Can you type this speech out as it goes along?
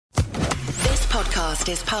podcast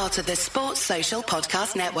is part of the Sports Social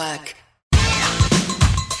Podcast Network.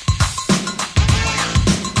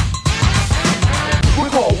 We're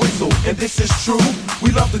called Whistle, and this is true.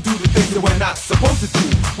 We love to do the things that we're not supposed to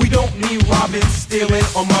do. We don't mean robbing, stealing,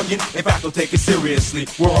 or mugging. In fact, don't take it seriously.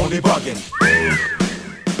 We're only bugging.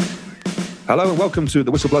 Hello and welcome to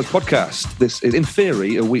the Whistleblowers podcast. This is, in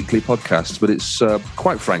theory, a weekly podcast, but it's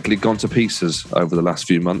quite frankly gone to pieces over the last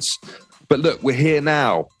few months. But look, we're here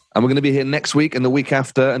now, and we're going to be here next week and the week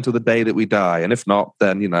after until the day that we die. And if not,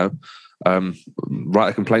 then, write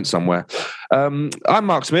a complaint somewhere. I'm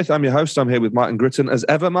Mark Smith. I'm your host. I'm here with Martin Gritton as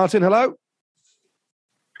ever. Martin, hello.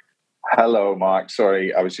 Hello, Mark.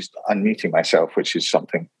 Sorry, I was just unmuting myself, which is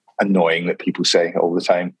something annoying that people say all the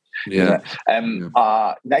time. Yeah.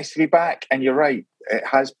 Nice to be back. And you're right. It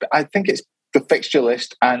has. I think it's the fixture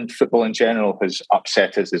list and football in general has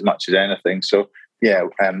upset us as much as anything. So yeah,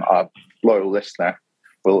 our loyal listener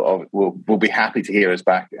will be happy to hear us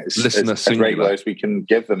back as regular as we can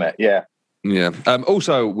give them it. Yeah. Yeah.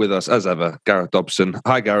 Also with us as ever, Gareth Dobson.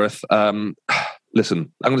 Hi, Gareth.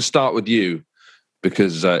 Listen, I'm going to start with you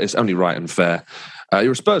because it's only right and fair.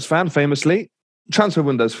 You're a Spurs fan, famously. Transfer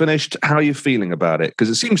window's finished. How are you feeling about it? Because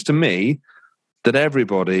it seems to me that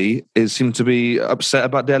everybody seemed to be upset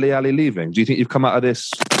about Dele Alli leaving. Do you think you've come out of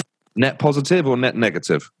this net positive or net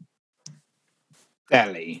negative?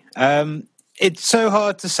 Dele. It's so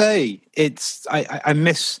hard to say. I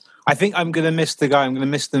think I'm going to miss the guy. I'm going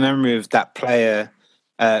to miss the memory of that player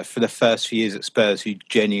for the first few years at Spurs who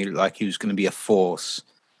genuinely like he was going to be a force.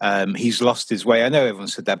 He's lost his way. I know everyone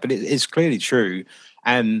said that, but it's clearly true.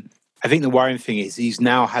 And I think the worrying thing is he's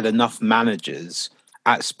now had enough managers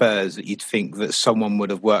at Spurs that you'd think that someone would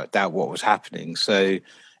have worked out what was happening. So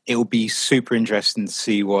it will be super interesting to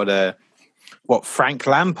see what Frank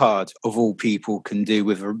Lampard, of all people, can do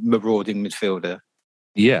with a marauding midfielder.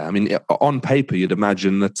 Yeah, I mean, on paper, you'd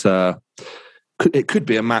imagine that it could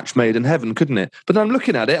be a match made in heaven, couldn't it? But then I'm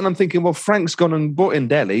looking at it and I'm thinking, well, Frank's gone and bought in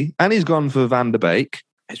Dele and he's gone for Van der Beek.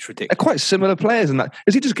 It's ridiculous. They're quite similar players in that.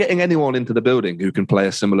 Is he just getting anyone into the building who can play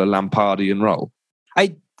a similar Lampardian role?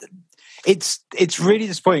 It's really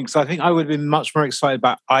disappointing because I think I would have been much more excited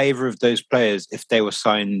about either of those players if they were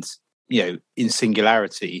signed, in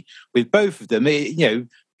singularity. With both of them, they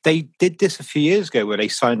did this a few years ago where they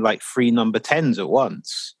signed like 3 number 10s at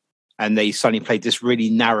once. And they suddenly played this really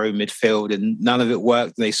narrow midfield and none of it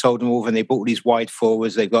worked. And they sold them all and they bought all these wide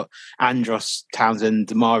forwards. They've got Andros Townsend,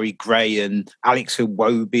 Damari Gray and Alex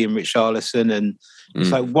Iwobi and Richarlison. And it's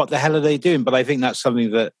like, what the hell are they doing? But I think that's something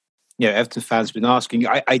that, Everton fans have been asking.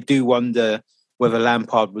 I do wonder whether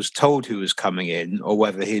Lampard was told who was coming in or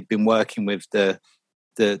whether he'd been working with the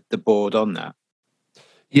board on that.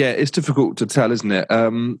 Yeah, it's difficult to tell, isn't it?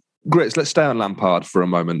 Grits, let's stay on Lampard for a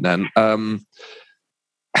moment then.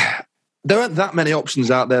 There aren't that many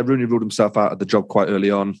options out there. Rooney ruled himself out of the job quite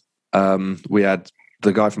early on. We had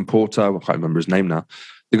the guy from Porto, I can't remember his name now.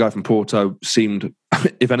 The guy from Porto seemed,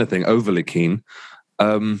 if anything, overly keen.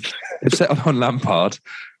 If set on Lampard,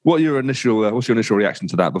 what's your initial reaction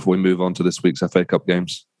to that before we move on to this week's FA Cup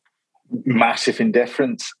games? Massive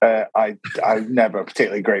indifference. I'm never a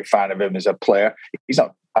particularly great fan of him as a player. He's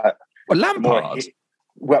not. Lampard?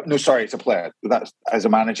 It's a player. That's as a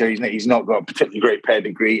manager. He's not got a particularly great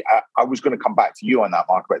pedigree. I was going to come back to you on that,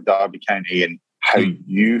 Mark, about Derby County and how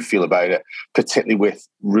you feel about it, particularly with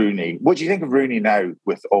Rooney. What do you think of Rooney now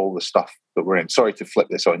with all the stuff that we're in? Sorry to flip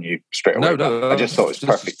this on you straight away. No, I just thought it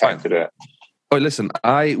was perfect time to do it. Oh, listen,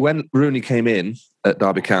 when Rooney came in at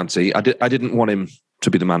Derby County, I didn't want him to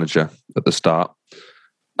be the manager at the start.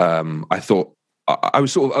 I thought I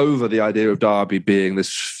was sort of over the idea of Derby being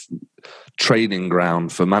this training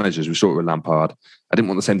ground for managers. We saw it with Lampard. I didn't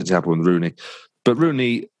want the same thing to happen with Rooney. But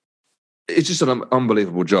Rooney, it's just an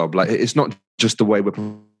unbelievable job. Like, it's not just the way we're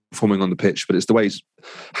performing on the pitch, but it's the way he's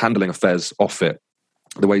handling affairs off it,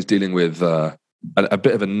 the way he's dealing with a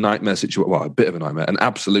bit of a nightmare situation. Well, a bit of a nightmare, an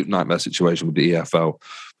absolute nightmare situation with the EFL.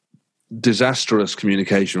 Disastrous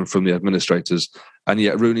communication from the administrators. And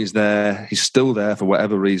yet Rooney's there. He's still there for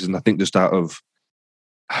whatever reason. I think just out of,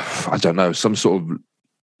 I don't know, some sort of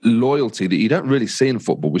loyalty that you don't really see in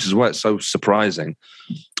football, which is why it's so surprising.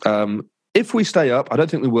 If we stay up, I don't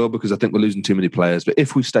think we will because I think we're losing too many players, but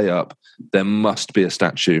if we stay up, there must be a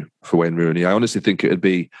statue for Wayne Rooney. I honestly think it would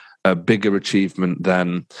be a bigger achievement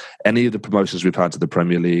than any of the promotions we've had to the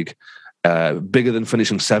Premier League, bigger than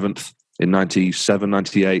finishing 7th in 97,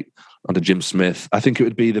 98 under Jim Smith. I think it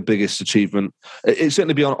would be the biggest achievement. It'd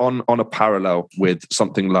certainly be on a parallel with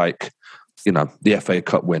something like, the FA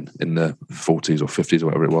Cup win in the 40s or 50s or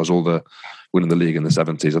whatever it was, all the winning the league in the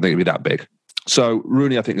 70s. I think it'd be that big. So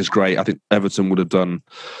Rooney, I think, is great. I think Everton would have done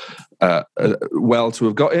well to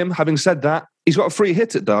have got him. Having said that, he's got a free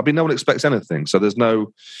hit at Derby. No one expects anything, so there's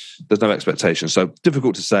no expectation. So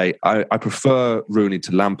difficult to say. I prefer Rooney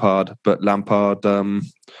to Lampard, but Lampard,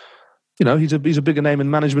 he's a bigger name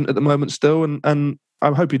in management at the moment still, and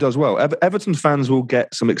I hope he does well. Everton fans will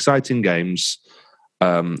get some exciting games,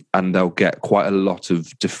 and they'll get quite a lot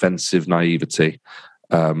of defensive naivety.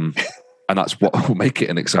 And that's what will make it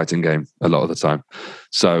an exciting game a lot of the time.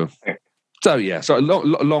 So yeah. So a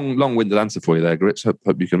long-winded answer for you there, Grits. Hope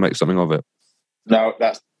you can make something of it. No,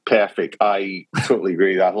 that's perfect. I totally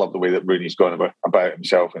agree. I love the way that Rooney's gone about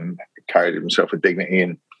himself and carried himself with dignity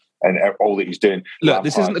and all that he's doing. Look,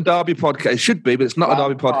 this isn't a Derby podcast. It should be, but it's not a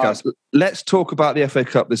Derby podcast. Let's talk about the FA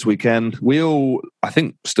Cup this weekend. We all, I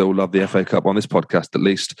think, still love the FA Cup on this podcast at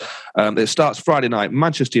least. It starts Friday night.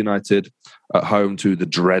 Manchester United at home to the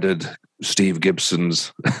dreaded Steve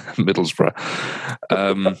Gibson's Middlesbrough.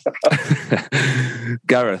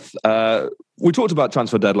 Gareth, we talked about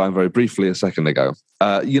transfer deadline very briefly a second ago.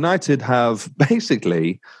 United have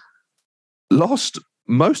basically lost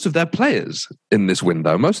most of their players in this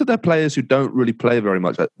window. Most of their players who don't really play very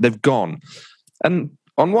much, they've gone. And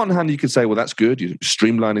on one hand, you could say, well, that's good. You're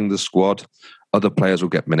streamlining the squad. Other players will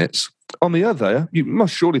get minutes. On the other, you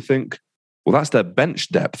must surely think, well, that's their bench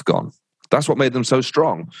depth gone. That's what made them so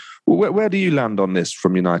strong. Well, where do you land on this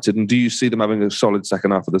from United? And do you see them having a solid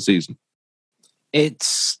second half of the season?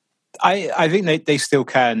 I think they still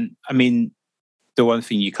can. I mean, the one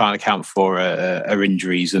thing you can't account for are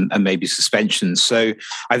injuries and maybe suspensions. So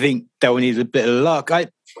I think they'll need a bit of luck.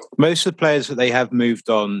 Most of the players that they have moved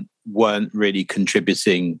on weren't really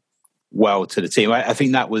contributing well to the team. I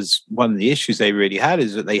think that was one of the issues they really had,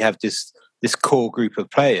 is that they have this core group of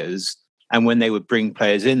players, and when they would bring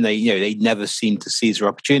players in, they never seemed to seize their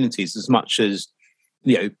opportunities as much as,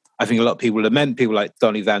 I think a lot of people lament people like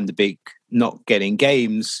Donny van de Beek not getting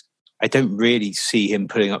games. I don't really see him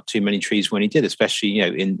putting up too many trees when he did, especially,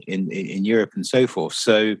 in Europe and so forth.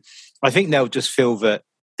 So I think they'll just feel that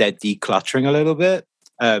they're decluttering a little bit.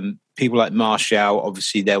 People like Martial,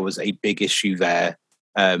 obviously there was a big issue there.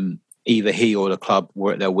 Either he or the club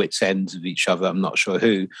were at their wits' ends of each other. I'm not sure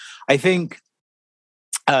who. I think,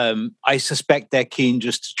 I suspect they're keen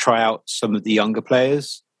just to try out some of the younger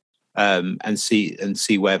players. And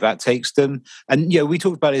see where that takes them. And we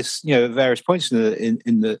talked about this, at various points in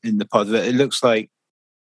the pod. That it looks like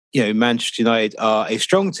Manchester United are a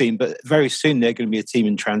strong team, but very soon they're going to be a team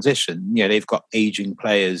in transition. They've got aging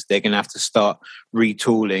players. They're going to have to start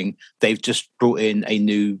retooling. They've just brought in a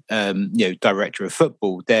new director of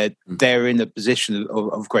football. They're in a position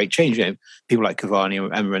of great change. People like Cavani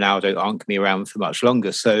and Ronaldo aren't going to be around for much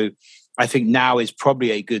longer. So I think now is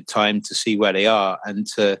probably a good time to see where they are and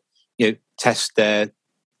to test their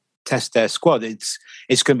squad. It's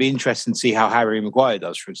going to be interesting to see how Harry Maguire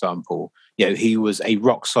does, for example. He was a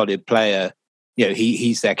rock solid player.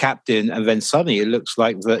 He's their captain, and then suddenly it looks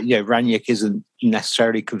like that. Ranić isn't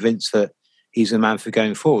necessarily convinced that he's a man for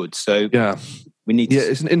going forward. So we need.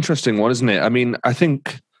 It's an interesting one, isn't it? I mean, I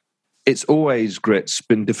think it's always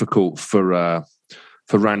been difficult for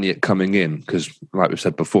Ranić coming in because, like we've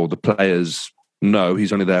said before, the players know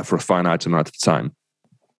he's only there for a finite amount of time.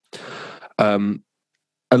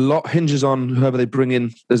 A lot hinges on whoever they bring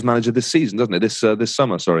in as manager this season, doesn't it? This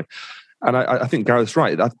summer, sorry. And I think Gareth's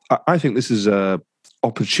right. I think this is an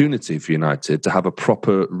opportunity for United to have a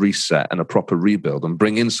proper reset and a proper rebuild and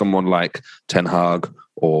bring in someone like Ten Hag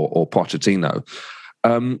or Pochettino.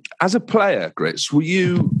 As a player, Grits,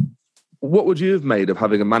 what would you have made of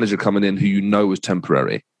having a manager coming in who was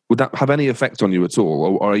temporary? Would that have any effect on you at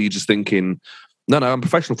all? Or are you just thinking, no, I'm a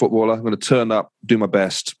professional footballer, I'm going to turn up, do my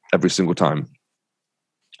best every single time?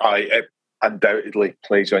 It undoubtedly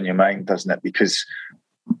plays on your mind, doesn't it? Because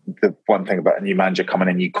the one thing about a new manager coming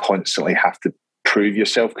in, you constantly have to prove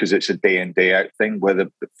yourself because it's a day in, day out thing where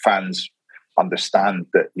the fans understand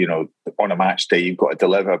that, on a match day, you've got to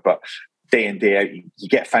deliver, but day in, day out, you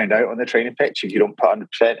get found out on the training pitch if you don't put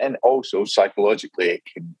 100% in. Also, psychologically, it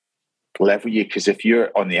can level you because if you're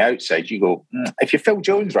on the outside, you go, if you're Phil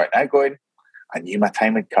Jones right now going, I knew my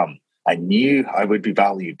time had come. I knew I would be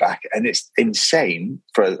valued back. And it's insane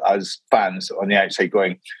for us fans on the outside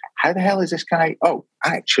going, how the hell is this guy? Oh,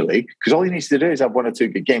 actually, because all he needs to do is have one or two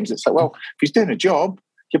good games. It's like, well, if he's doing a job,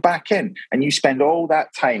 you're back in. And you spend all that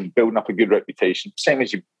time building up a good reputation. Same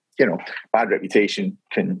as bad reputation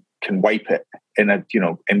can wipe it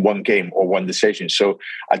in one game or one decision. So,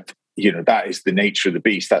 that is the nature of the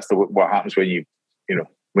beast. That's what happens when you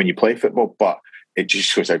play football. But it just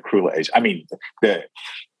shows how cruel it is. I mean,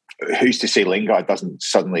 who's to say Lingard doesn't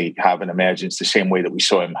suddenly have an emergence the same way that we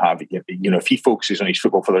saw him have? If he focuses on his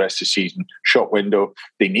football for the rest of the season, shop window,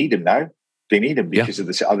 they need him now. They need him because of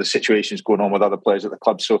the other situations going on with other players at the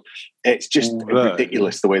club. So it's just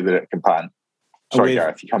ridiculous the way that it can pan. Sorry,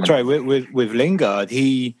 Gareth, you coming? Sorry, with Lingard,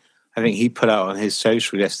 I think he put out on his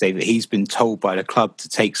social yesterday that he's been told by the club to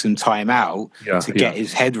take some time out to get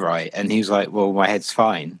his head right, and he's like, "Well, my head's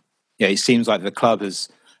fine." Yeah, it seems like the club is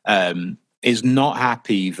not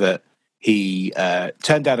happy that he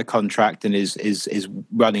turned down a contract and is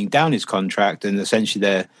running down his contract, and essentially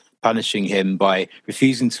they're punishing him by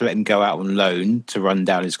refusing to let him go out on loan to run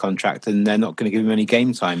down his contract, and they're not going to give him any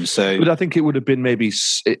game time. So, but I think it would have been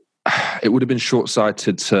it would have been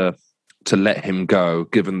short-sighted to let him go,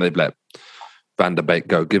 given they've let Van der Beek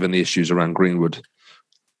go, given the issues around Greenwood.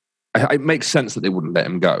 It makes sense that they wouldn't let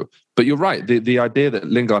him go. But you're right. The idea that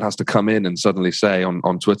Lingard has to come in and suddenly say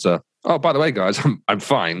on Twitter, "Oh, by the way, guys, I'm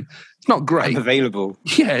fine." It's not great. I'm available.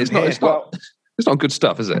 Yeah, it's not good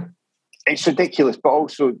stuff, is it? It's ridiculous, but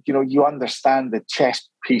also, you understand the chess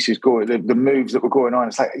pieces going, the moves that were going on.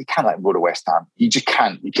 It's like, you can't let him go to West Ham. You just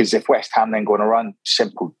can't, because if West Ham then go on a run,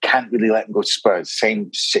 simple, can't really let him go to Spurs.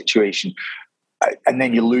 Same situation. And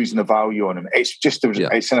then you're losing the value on him. It's just,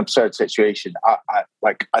 it's an absurd situation. I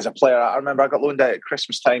like, as a player, I remember I got loaned out at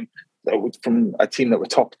Christmas time from a team that were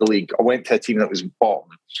top of the league. I went to a team that was bottom,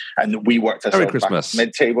 and we worked ourselves back to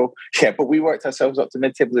mid-table. Yeah, but we worked ourselves up to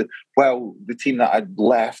mid-table. Well, the team that I'd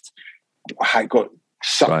left, I got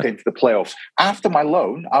sucked into the playoffs. After my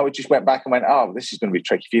loan, I just went back and went, "Oh, this is going to be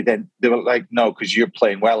tricky for you." Then they were like, "No, because you're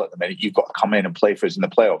playing well at the minute. You've got to come in and play for us in the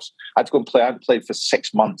playoffs." I had to go and play. I'd played for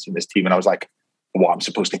 6 months in this team, and I was like, "What? I'm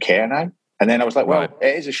supposed to care now?" And then I was like, "Well,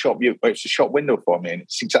 it is a shop. It's a shop window for me, and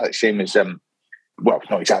it's exactly the same as well,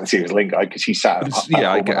 not exactly the same as Lingard, because he sat at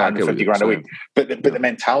home on 50 grand a week. But the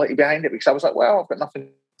mentality behind it, because I was like, well, I've got nothing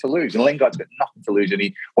to lose, and Lingard's got nothing to lose,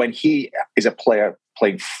 and when he is a player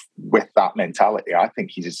playing with that mentality, I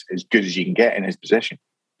think he's as good as you can get in his position.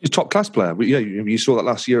 He's a top class player. Yeah, you saw that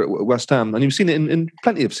last year at West Ham, and you've seen it in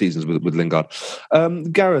plenty of seasons with Lingard.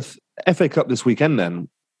 Gareth, FA Cup this weekend then.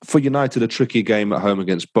 For United, a tricky game at home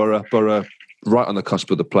against Borough. Borough right on the cusp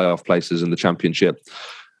of the playoff places in the Championship.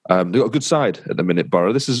 They've got a good side at the minute,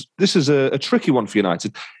 Borough. This is a tricky one for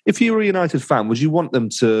United. If you were a United fan, would you want them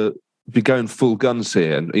to be going full guns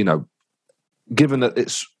here? And, given that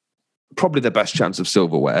it's probably their best chance of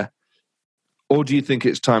silverware, or do you think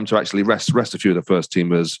it's time to actually rest a few of the first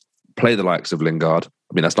teamers, play the likes of Lingard?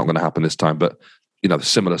 I mean, that's not going to happen this time, but, the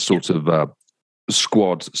similar sort of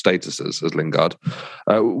squad statuses as Lingard.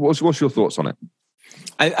 What's your thoughts on it?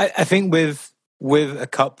 I think with a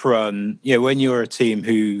cup run, when you're a team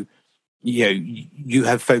who, you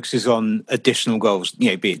have focuses on additional goals,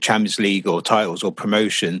 be it Champions League or titles or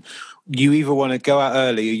promotion, you either want to go out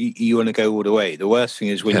early or you want to go all the way. The worst thing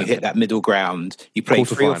is when you hit that middle ground, you play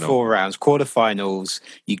 3 or 4 rounds, quarterfinals,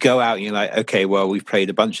 you go out and you're like, okay, well, we've played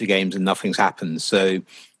a bunch of games and nothing's happened. So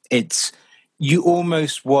you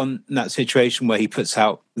almost want that situation where he puts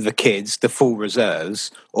out the kids, the full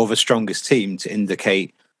reserves, or the strongest team to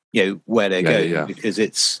indicate, where they're going, because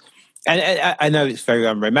it's. And I know it's very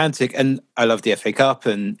unromantic, and I love the FA Cup,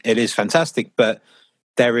 and it is fantastic, but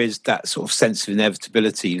there is that sort of sense of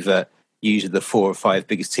inevitability that usually the 4 or 5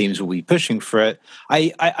 biggest teams will be pushing for it.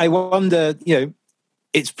 I wonder,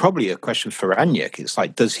 it's probably a question for Rangnick. It's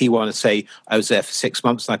like, does he want to say, I was there for 6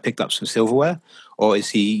 months and I picked up some silverware? Or is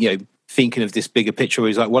he, thinking of this bigger picture where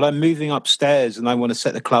he's like, well, I'm moving upstairs and I want to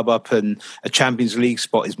set the club up, and a Champions League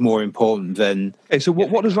spot is more important than... Okay, so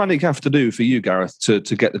what does Rangnick have to do for you, Gareth, to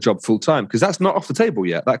get the job full-time? Because that's not off the table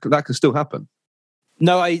yet. That can still happen.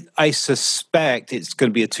 No, I suspect it's going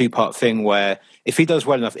to be a 2-part thing where if he does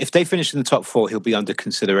well enough, if they finish in the top 4, he'll be under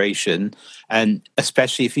consideration. And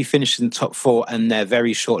especially if he finishes in the top 4 and their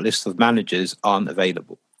very short list of managers aren't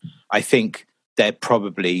available. I think they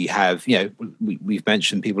probably have, we've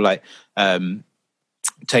mentioned people like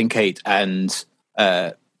Tenkate and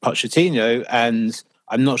Pochettino, and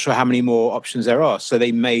I'm not sure how many more options there are. So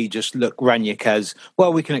they may just look Rangnick as,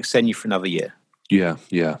 well, we can extend you for another year. Yeah.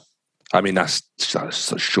 I mean, that's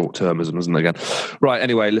such short-termism, isn't it, again? Right,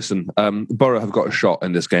 anyway, listen, Borough have got a shot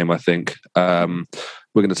in this game, I think. We're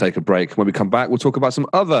going to take a break. When we come back, we'll talk about some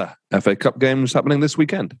other FA Cup games happening this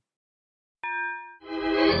weekend.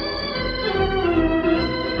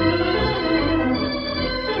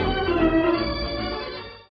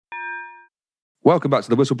 Welcome back to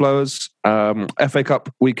the Whistleblowers. FA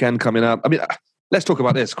Cup weekend coming up. I mean, let's talk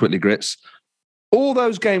about this quickly, Grits. All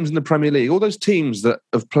those games in the Premier League, all those teams that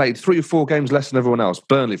have played 3 or 4 games less than everyone else,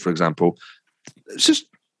 Burnley, for example, it's just,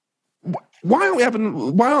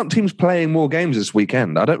 why aren't teams playing more games this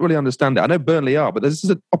weekend? I don't really understand it. I know Burnley are, but this is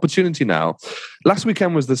an opportunity now. Last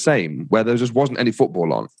weekend was the same, where there just wasn't any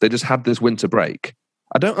football on. They just had this winter break.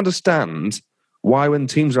 I don't understand why, when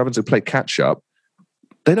teams are having to play catch up,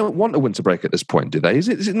 they don't want a winter break at this point, do they? Is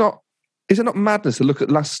it not madness to look at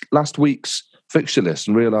last week's fixture list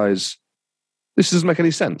and realise this doesn't make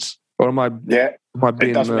any sense? Or am I being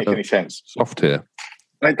it doesn't make any sense. Soft here?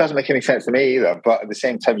 It doesn't make any sense to me either. But at the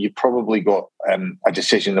same time, you've probably got a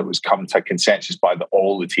decision that was come to consensus by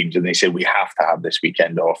all the teams, and they said we have to have this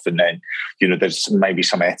weekend off. And then, there's maybe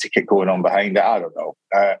some etiquette going on behind it. I don't know.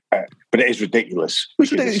 But it is ridiculous.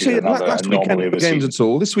 It's ridiculous. Last weekend of games at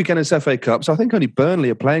all. This weekend is FA Cup, so I think only Burnley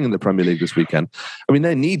are playing in the Premier League this weekend. I mean,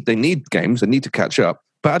 they need games. They need to catch up.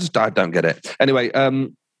 But I don't get it. Anyway,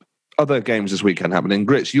 other games this weekend happening.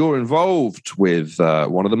 Grits, you're involved with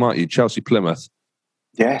one of them, aren't you? Chelsea Plymouth.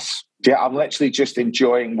 Yes. Yeah, I'm literally just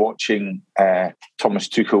enjoying watching Thomas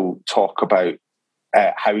Tuchel talk about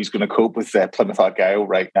how he's going to cope with Plymouth Argyle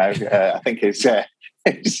right now. I think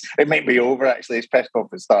it might be over, actually. His press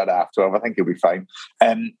conference started at 12:30. I think he'll be fine.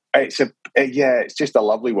 It's just a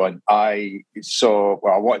lovely one. I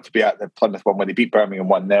wanted to be at the Plymouth one when they beat Birmingham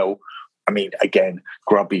 1-0. I mean, again,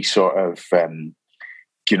 grubby sort of...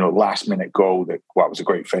 last minute goal that was a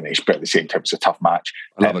great finish, but at the same time, it's a tough match.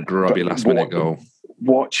 I love a grubby last minute goal.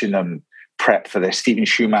 Watching them prep for this, Steven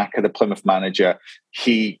Schumacher, the Plymouth manager,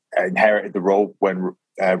 he inherited the role when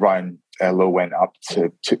Ryan Lowe went up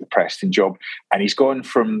to took the Preston job, and he's gone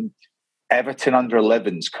from Everton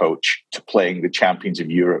under-11s coach to playing the champions of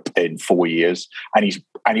Europe in 4 years, and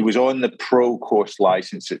he was on the pro course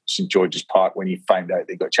license at St George's Park when he found out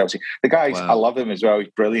they got Chelsea. The guys, wow. I love him as well. He's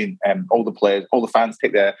brilliant. All the players, all the fans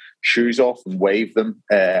take their shoes off and wave them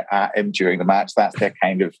at him during the match. That's their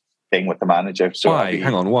kind of thing with the manager. So why?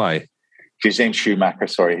 Hang on, why? His name's Schumacher.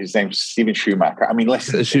 Sorry, his name's Steven Schumacher. I mean,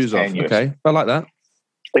 listen, the shoes off. Okay, I like that.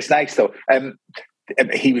 It's nice though.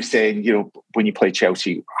 He was saying, when you play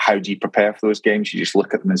Chelsea, how do you prepare for those games? You just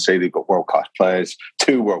look at them and say they've got world-class players,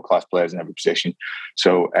 2 world-class players in every position.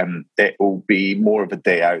 So it will be more of a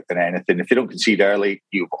day out than anything. If they don't concede early,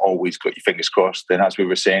 you've always got your fingers crossed. Then, as we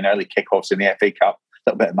were saying, early kickoffs in the FA Cup,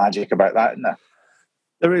 a little bit of magic about that, isn't there?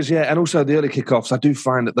 There is, yeah. And also the early kickoffs, I do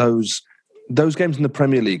find that those games in the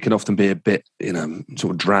Premier League can often be a bit,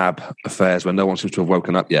 sort of drab affairs when no one seems to have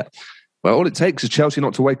woken up yet. Well, all it takes is Chelsea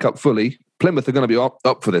not to wake up fully. Plymouth are going to be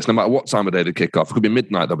up for this, no matter what time of day they kick off. It could be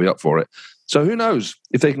midnight, they'll be up for it. So who knows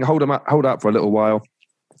if they can hold out for a little while.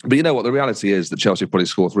 But you know what? The reality is that Chelsea will probably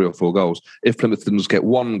score 3 or 4 goals. If Plymouth didn't just get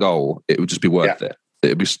 1 goal, it would just be worth it. It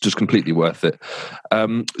would be just completely worth it.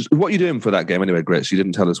 What are you doing for that game anyway, Grits? You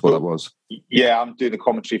didn't tell us what that was. Yeah, I'm doing the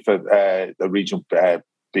commentary for the regional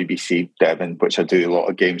BBC Devon, which I do a lot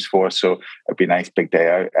of games for. So it'd be a nice big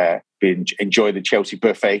day out. Enjoy the Chelsea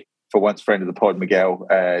buffet. For once, friend of the pod, Miguel,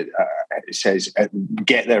 says,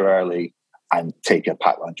 get there early and take a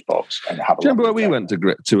packed lunchbox and have a. Do you remember where we went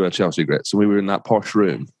to Chelsea Grits and we were in that posh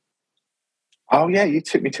room? Oh yeah, you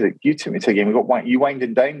took me to the game. You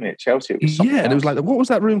winding down me at Chelsea. It was and it was like, what was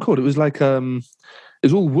that room called? It was like it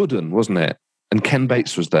was all wooden, wasn't it? And Ken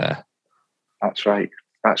Bates was there. That's right.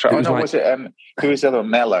 Was it? Who was the other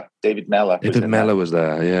one? David Mellor. David Mellor was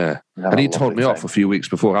there, yeah. And he told me off a few weeks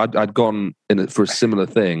before. I'd gone in for a similar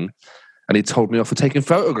thing, and he told me off for taking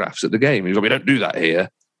photographs at the game. He was like, "We don't do that here."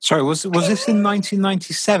 Sorry, was this in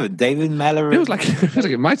 1997? David Mellor. It was like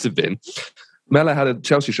it might have been. Mellor had a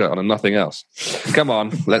Chelsea shirt on and nothing else. Come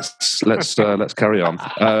on, let's carry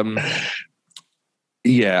on.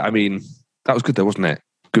 Yeah, I mean that was good though, wasn't it?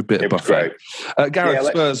 Good bit of buffet. Gareth,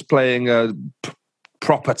 Spurs playing.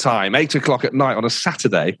 Proper time, 8:00 at night on a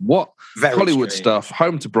Saturday. What Very Hollywood strange stuff?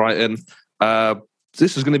 Home to Brighton.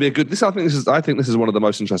 This is going to be a good. I think this is one of the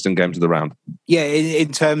most interesting games of the round. Yeah,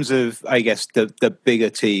 in terms of, I guess the bigger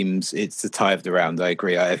teams, it's the tie of the round. I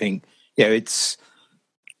agree. I think it's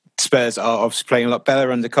Spurs are obviously playing a lot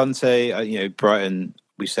better under Conte. Brighton,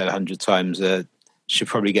 we've said 100 times, should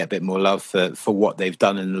probably get a bit more love for what they've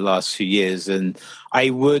done in the last few years, and I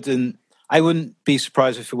wouldn't be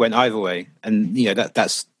surprised if it went either way. And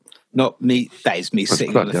that's not me. That is me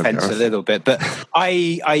sitting on the fence a little bit. But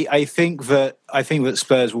I think that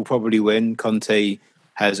Spurs will probably win. Conte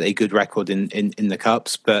has a good record in the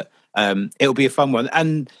cups, but it'll be a fun one.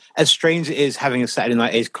 And as strange as it is having a Saturday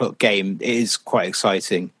night 8:00 game, it is quite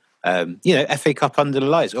exciting. FA Cup under the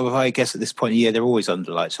lights. Although I guess at this point of the year they're always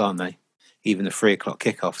under lights, aren't they? Even the 3:00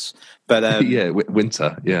 kickoffs. But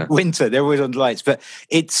winter. Yeah, winter. They're always on the lights. But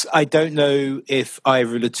I don't know if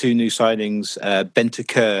either of the 2 new signings,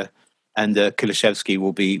 Bentancur and Kulusevski,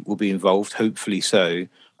 will be involved. Hopefully so.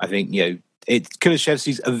 I think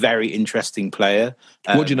Kulusevski's a very interesting player.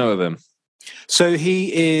 What do you know of him? So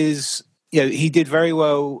he is, he did very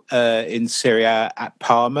well in Serie A at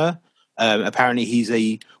Parma. Apparently, he's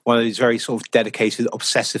one of these very sort of dedicated,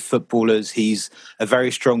 obsessive footballers. He's a very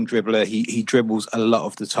strong dribbler. He dribbles a lot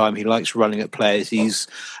of the time. He likes running at players. He's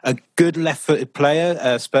a good left-footed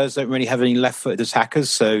player. Spurs don't really have any left-footed attackers,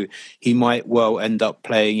 so he might well end up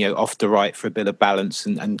playing off the right for a bit of balance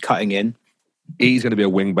and cutting in. He's going to be a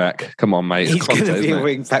wing back. Come on, mate. He's going to be a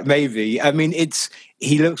wing back, maybe. I mean,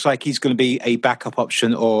 he looks like he's going to be a backup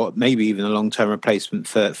option or maybe even a long-term replacement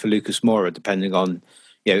for Lucas Moura, depending on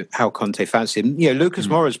how Conte fancies him. Lucas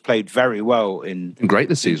Moura's played very well great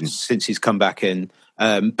this season since he's come back in.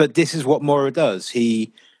 But this is what Moura does.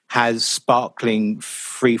 He has sparkling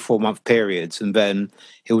 3-4 month periods, and then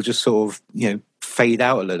he'll just sort of fade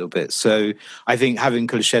out a little bit. So I think having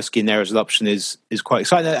Kulusevski in there as an option is quite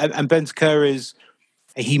exciting. And Bentancur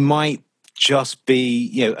he might just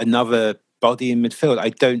be another body in midfield. I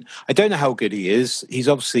don't know how good he is. He's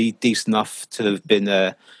obviously decent enough to have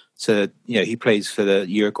been he plays for the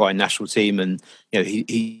Uruguayan national team, and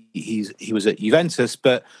he was at Juventus,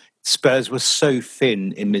 but Spurs were so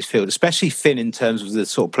thin in midfield, especially thin in terms of the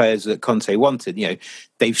sort of players that Conte wanted.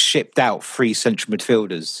 They've shipped out 3 central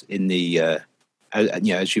midfielders in the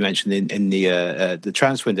as you mentioned in the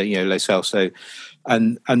transfer window, Lo Celso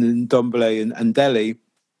and Ndombele and Dele.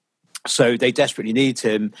 So they desperately need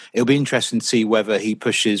him. It'll be interesting to see whether he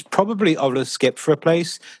pushes probably Ola Skip for a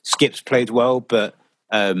place. Skip's played well, but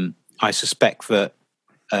I suspect that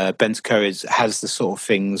Bentancur has the sort of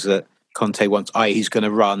things that Conte wants. He's going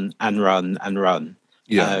to run and run and run.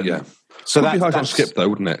 Yeah. So that'd be hard on Skip, though,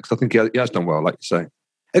 wouldn't it? Because I think he has done well, like you say.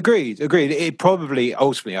 Agreed. It probably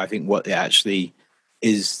ultimately, I think, what it actually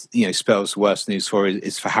is, spells worse news for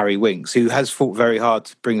is for Harry Winks, who has fought very hard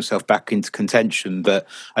to bring himself back into contention, but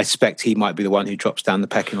I suspect he might be the one who drops down the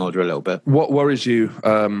pecking order a little bit. What worries you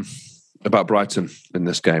about Brighton in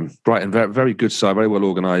this game? Brighton, very, very good side, very well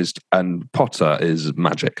organised, and Potter is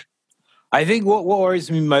magic. I think what worries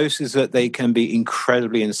me most is that they can be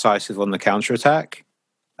incredibly incisive on the counter-attack,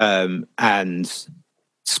 and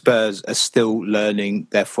Spurs are still learning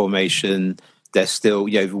their formation. They're still,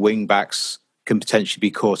 the wing-backs can potentially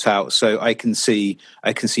be caught out. So I can see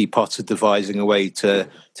Potter devising a way to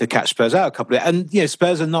catch Spurs out a couple of... And,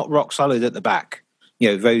 Spurs are not rock solid at the back.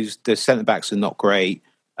 The centre-backs are not great.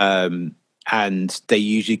 And they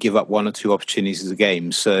usually give up 1 or 2 opportunities a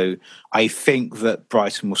game. So I think that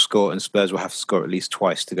Brighton will score and Spurs will have to score at least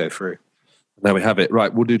twice to go through. There we have it.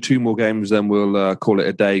 Right, we'll do 2 more games, then we'll call it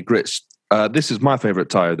a day. Grits, this is my favourite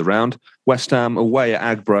tie of the round. West Ham away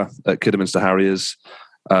at Agbra at Kidderminster Harriers.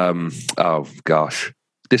 Oh, gosh.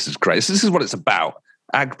 This is great. This is what it's about.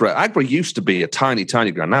 Agbra used to be a tiny,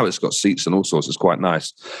 tiny ground. Now it's got seats and all sorts. It's quite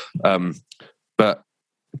nice. But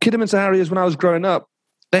Kidderminster Harriers, when I was growing up,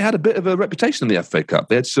 they had a bit of a reputation in the FA Cup.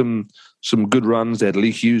 They had some good runs. They had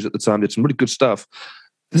Lee Hughes at the time. They had some really good stuff.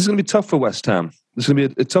 This is going to be tough for West Ham. This is going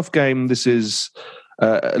to be a tough game. This is...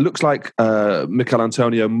 it looks like Mikel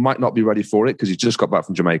Antonio might not be ready for it because he's just got back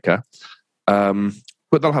from Jamaica.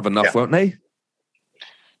 But they'll have enough, won't they?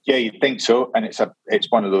 Yeah, you'd think so. And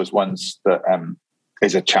it's one of those ones that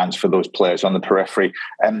is a chance for those players on the periphery.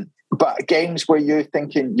 But games where you're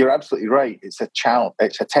thinking, you're absolutely right. It's a challenge.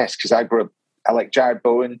 It's a test because I like Jared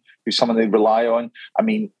Bowen, who's someone they rely on. I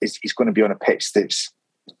mean, he's going to be on a pitch that's,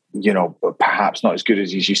 perhaps not as good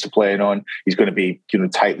as he's used to playing on. He's going to be,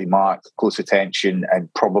 tightly marked, close attention,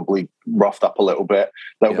 and probably roughed up a little bit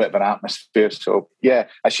of an atmosphere. So, yeah,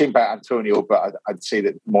 a shame about Antonio, but I'd say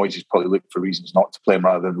that Moyes has probably looked for reasons not to play him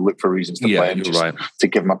rather than look for reasons to play him, just to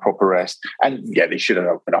give him a proper rest. And, they should have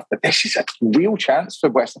opened up. But this is a real chance for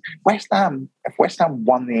West Ham. West Ham, if West Ham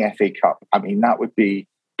won the FA Cup, I mean, that would be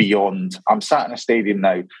beyond. I'm sat in a stadium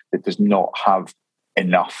now that does not have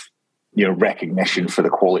enough recognition for the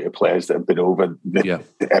quality of players that have been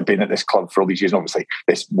have been at this club for all these years. And obviously,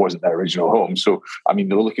 this wasn't their original home. So, I mean,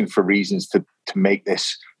 they're looking for reasons to make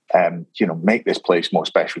this, make this place more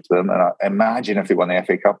special to them. And I imagine if they won the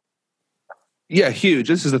FA Cup. Yeah, huge.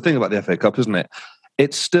 This is the thing about the FA Cup, isn't it?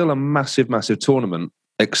 It's still a massive, massive tournament,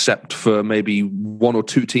 except for maybe 1 or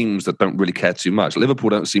 2 teams that don't really care too much. Liverpool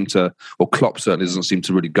don't seem to, or Klopp certainly doesn't seem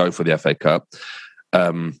to really go for the FA Cup.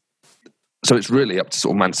 So it's really up to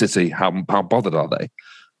sort of Man City. How bothered are they?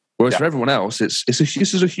 Whereas for everyone else, this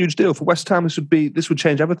is a huge deal. For West Ham, this would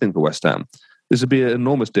change everything for West Ham. This would be an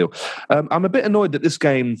enormous deal. I'm a bit annoyed that this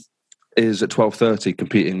game is at 12:30,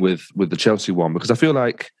 competing with the Chelsea one, because I feel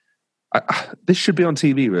like this should be on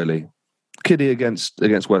TV. Really, Kiddie against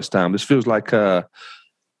West Ham. This feels like a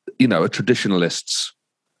traditionalists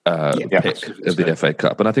pick of the FA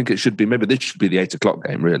Cup. And I think it should be, maybe this should be the 8:00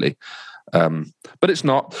 game, really. But it's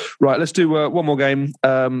not. Right, let's do one more game.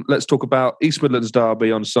 Let's talk about East Midlands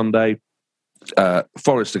derby on Sunday.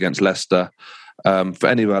 Forest against Leicester. For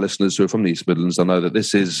any of our listeners who are from the East Midlands, I know that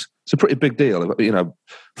it's a pretty big deal. You know,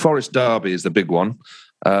 Forest derby is the big one.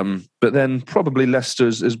 But then probably Leicester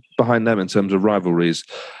is behind them in terms of rivalries.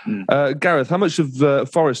 Gareth, how much of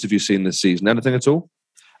Forest have you seen this season? Anything at all?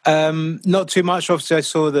 Not too much. Obviously, I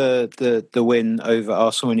saw the win over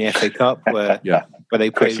Arsenal in the FA Cup where they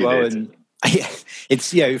played well, and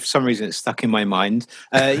it's for some reason it's stuck in my mind.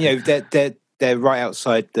 They're right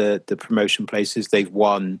outside the promotion places. They've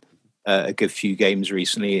won a good few games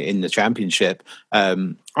recently in the Championship.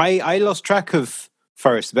 I lost track of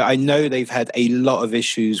Forest, but I know they've had a lot of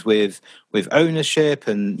issues with ownership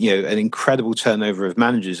and an incredible turnover of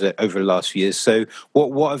managers over the last few years. So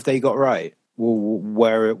what have they got right?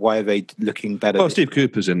 Why are they looking better? Well, Steve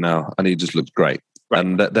Cooper's in now, and he just looks great. Right.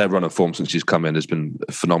 And their run of form since he's come in has been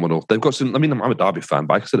phenomenal. They've got some. I mean, I'm a Derby fan,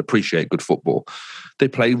 but I still appreciate good football. They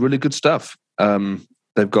play really good stuff.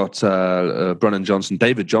 They've got Brennan Johnson,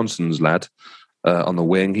 David Johnson's lad, on the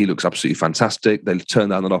wing. He looks absolutely fantastic. They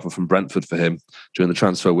turned down an offer from Brentford for him during the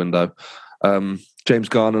transfer window. James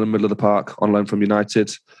Garner in the middle of the park on loan from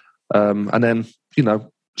United. And then,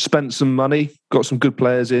 spent some money, got some good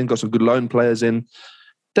players in, got some good loan players in.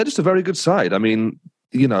 They're just a very good side. I mean,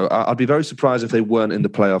 I'd be very surprised if they weren't in the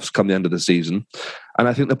playoffs come the end of the season. And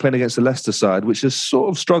I think they're playing against the Leicester side, which has sort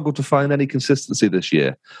of struggled to find any consistency this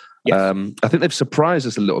year. Yes. I think they've surprised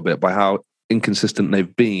us a little bit by how inconsistent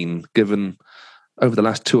they've been, given over the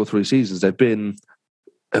last 2 or 3 seasons, they've been,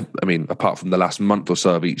 I mean, apart from the last month or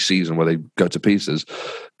so of each season where they go to pieces,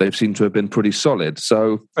 they've seemed to have been pretty solid.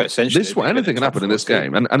 So anything can happen in this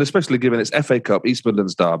game. And especially given it's FA Cup, East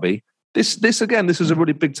Midlands derby, this is a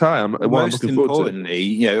really big tie. Most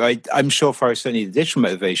importantly, I'm sure Forest don't need additional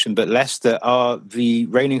motivation, but Leicester are the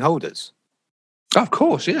reigning holders. Of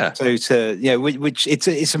course, yeah. So which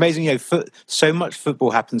it's amazing. So much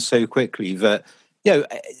football happens so quickly that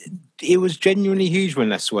it was genuinely huge when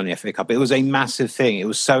Leicester won the FA Cup. It was a massive thing. It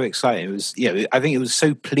was so exciting. It was I think it was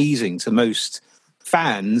so pleasing to most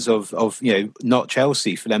fans of not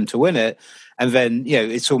Chelsea for them to win it. And then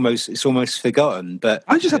it's almost forgotten. But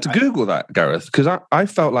I just had to Google that, Gareth, because I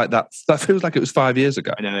felt like that feels like it was 5 years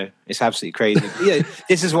ago. I know, it's absolutely crazy.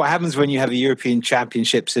 This is what happens when you have a European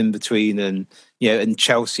Championships in between, and and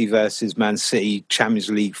Chelsea versus Man City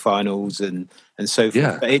Champions League finals and so forth.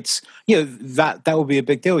 Yeah. But it's that will be a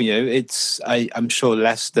big deal. I'm sure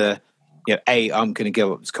Leicester aren't going to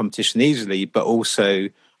give up this competition easily, but also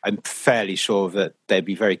I'm fairly sure that they'd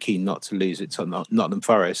be very keen not to lose it to Nottingham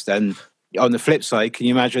Forest. And on the flip side, can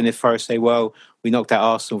you imagine if Forest say, well, we knocked out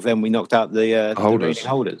Arsenal, then we knocked out the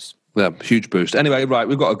holders? Yeah, huge boost. Anyway, right,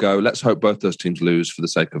 we've got to go. Let's hope both those teams lose for the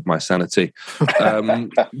sake of my sanity.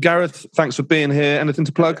 Gareth, thanks for being here. Anything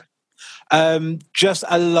to plug? Just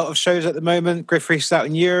a lot of shows at the moment. Griff Reese out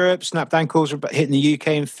in Europe. Snapped Ankles are hitting the UK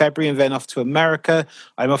in February and then off to America.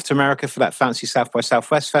 I'm off to America for that fancy South by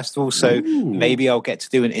Southwest festival, so maybe I'll get to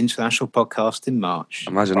do an international podcast in March.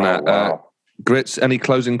 Imagine that. Wow. Grits, any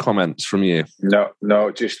closing comments from you?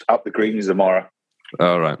 No, just up the greens tomorrow.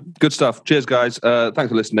 All right. Good stuff. Cheers, guys. Thanks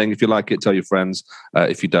for listening. If you like it, tell your friends.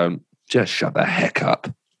 If you don't, just shut the heck up.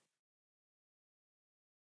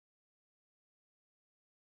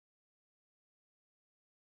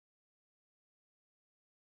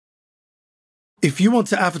 If you want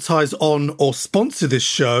to advertise on or sponsor this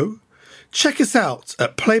show, check us out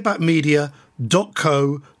at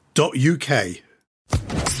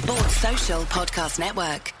playbackmedia.co.uk. Sports Social Podcast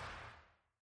Network.